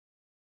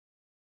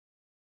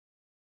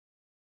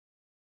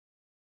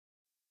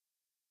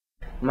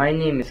My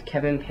name is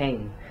Kevin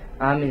Payne.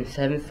 I'm in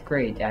 7th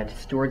grade at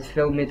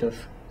Stewartsville Middle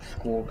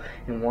School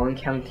in Warren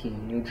County,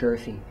 New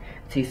Jersey.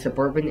 It's a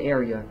suburban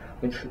area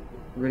which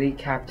really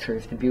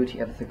captures the beauty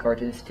of the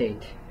Garden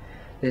State.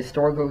 The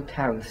historical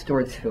town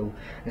Stewartsville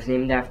is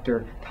named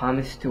after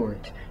Thomas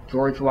Stewart,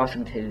 George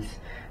Washington's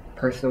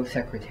personal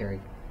secretary.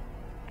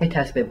 It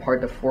has been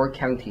part of 4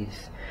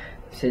 counties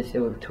since it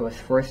was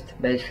first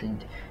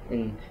mentioned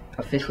in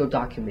official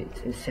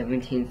documents in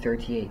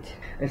 1738.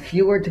 If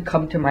you were to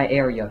come to my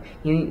area,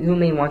 you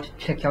may want to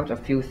check out a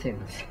few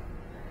things.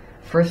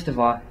 First of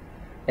all,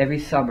 every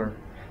summer,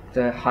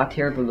 the hot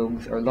air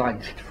balloons are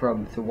launched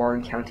from the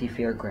Warren County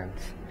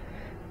Fairgrounds.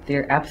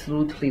 They're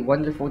absolutely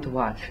wonderful to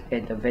watch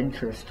and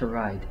adventurous to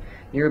ride.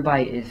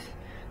 Nearby is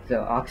the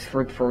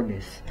Oxford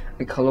Furnace,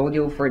 a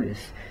colonial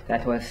furnace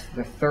that was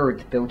the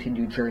 3rd built in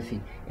New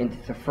Jersey and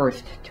the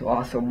first to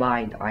also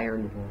mine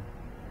iron ore.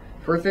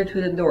 Further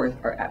to the north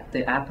are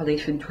the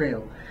Appalachian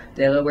Trail,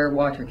 Delaware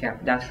Water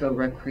Gap National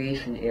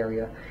Recreation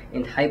Area,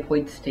 and High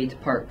Point State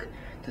Park,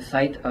 the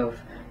site of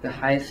the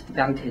highest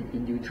mountain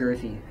in New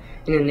Jersey.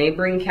 In a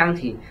neighboring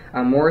county,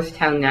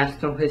 Morristown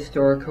National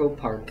Historical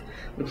Park,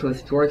 which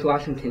was George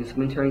Washington's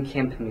winter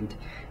encampment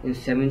in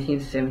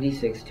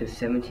 1776 to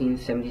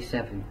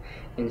 1777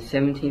 and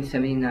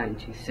 1779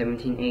 to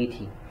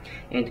 1780,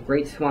 and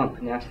Great Swamp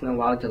National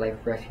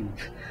Wildlife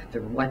Refuge, the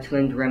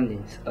wetland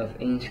remnants of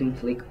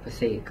ancient Lake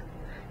Passaic.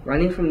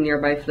 Running from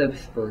nearby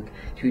Phillipsburg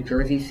to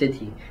Jersey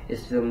City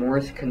is the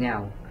Morris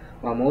Canal.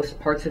 While most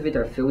parts of it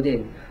are filled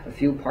in, a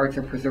few parts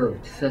are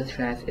preserved, such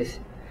as is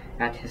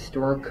at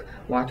historic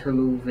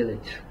Waterloo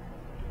Village.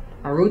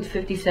 On Route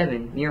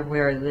 57, near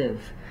where I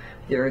live,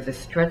 there is a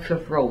stretch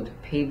of road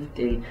paved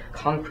in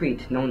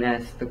concrete known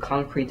as the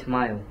Concrete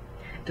Mile.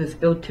 It was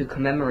built to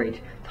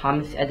commemorate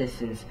Thomas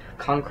Edison's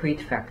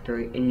concrete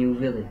factory in New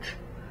Village.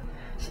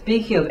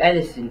 Speaking of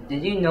Edison,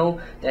 did you know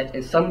that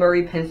in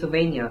Sunbury,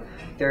 Pennsylvania,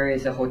 there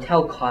is a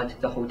hotel called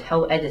the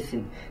Hotel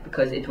Edison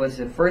because it was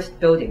the first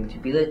building to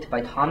be lit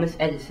by Thomas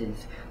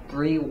Edison's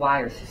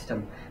 3-wire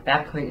system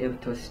back when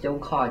it was still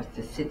called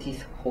the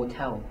city's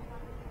hotel.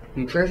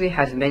 New Jersey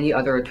has many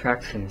other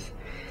attractions.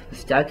 The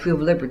Statue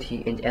of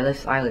Liberty and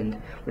Ellis Island,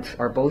 which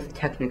are both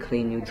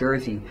technically New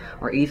Jersey,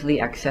 are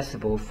easily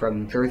accessible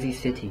from Jersey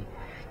City.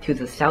 To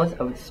the south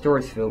of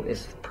Stewartsville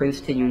is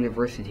Princeton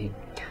University,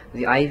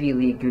 the Ivy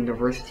League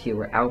university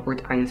where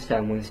Albert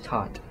Einstein was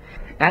taught.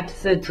 At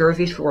the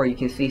Jersey Shore you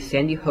can see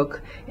Sandy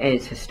Hook and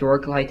its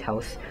historic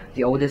lighthouse,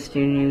 the oldest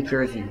in New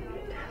Jersey,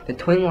 the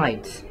Twin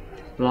Lights,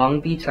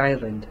 Long Beach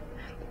Island,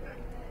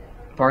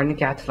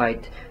 Barnegat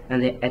Light,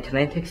 and the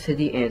Atlantic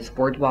City and its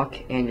boardwalk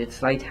and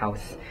its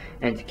lighthouse,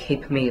 and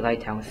Cape May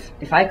Lighthouse.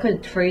 If I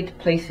could trade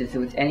places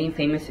with any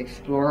famous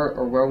explorer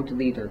or world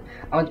leader,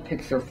 I would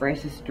pick Sir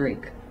Francis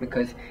Drake,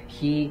 because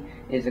he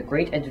is a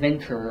great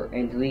adventurer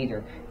and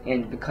leader,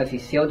 and because he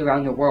sailed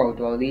around the world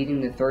while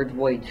leading the 3rd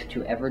voyage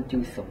to ever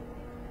do so.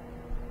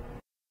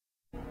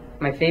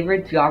 My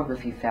favorite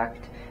geography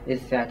fact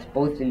is that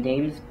both the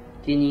names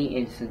Guinea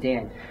and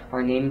Sudan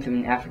are names of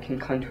an African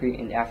country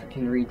and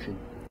African region.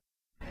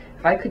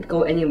 If I could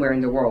go anywhere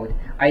in the world,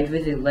 I'd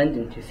visit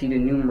London to see the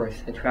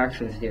numerous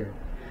attractions there,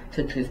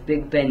 such as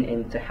Big Ben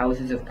and the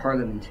Houses of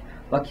Parliament,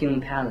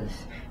 Buckingham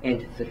Palace,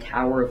 and the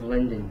Tower of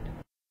London.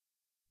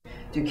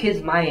 To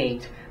kids my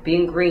age,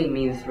 being green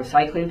means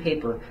recycling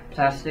paper,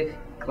 plastic,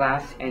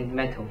 glass, and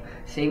metal,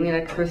 saving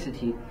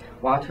electricity,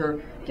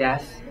 water,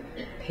 gas,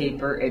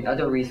 paper, and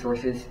other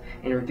resources,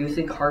 and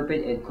reducing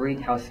carbon and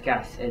greenhouse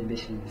gas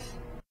emissions.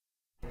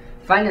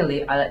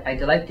 Finally, I'd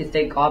like to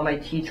thank all my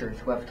teachers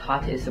who have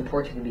taught and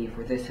supported me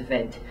for this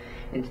event,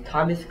 and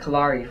Thomas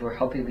Kalari for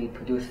helping me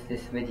produce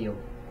this video.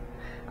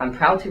 I'm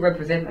proud to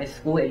represent my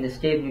school in the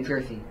state of New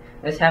Jersey.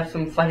 Let's have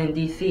some fun in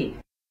DC.